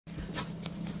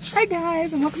Hi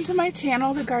guys, and welcome to my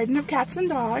channel, The Garden of Cats and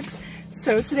Dogs.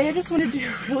 So today I just want to do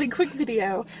a really quick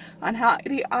video on how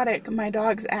idiotic my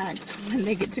dogs act when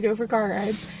they get to go for car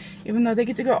rides. Even though they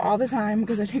get to go all the time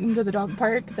because I take them to the dog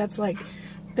park. That's like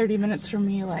 30 minutes from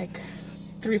me, like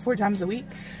 3 or 4 times a week.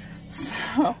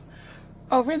 So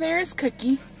over there is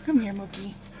Cookie. Come here,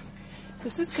 Mookie.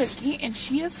 This is Cookie and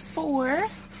she is 4.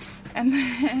 And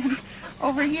then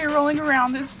over here rolling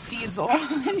around is Diesel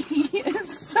and he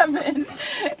is 7.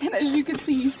 And as you can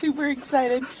see, he's super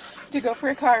excited to go for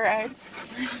a car ride.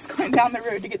 We're just going down the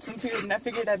road to get some food and I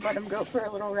figured I'd let him go for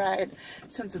a little ride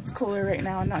since it's cooler right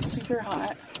now and not super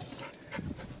hot.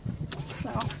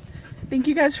 So, thank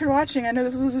you guys for watching. I know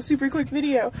this was a super quick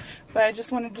video, but I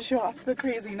just wanted to show off the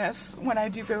craziness when I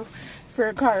do go for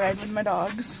a car ride with my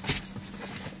dogs.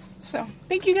 So,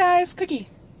 thank you guys. Cookie.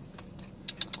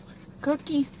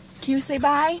 Cookie, can you say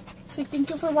bye? Say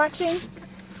thank you for watching.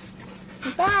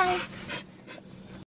 Bye.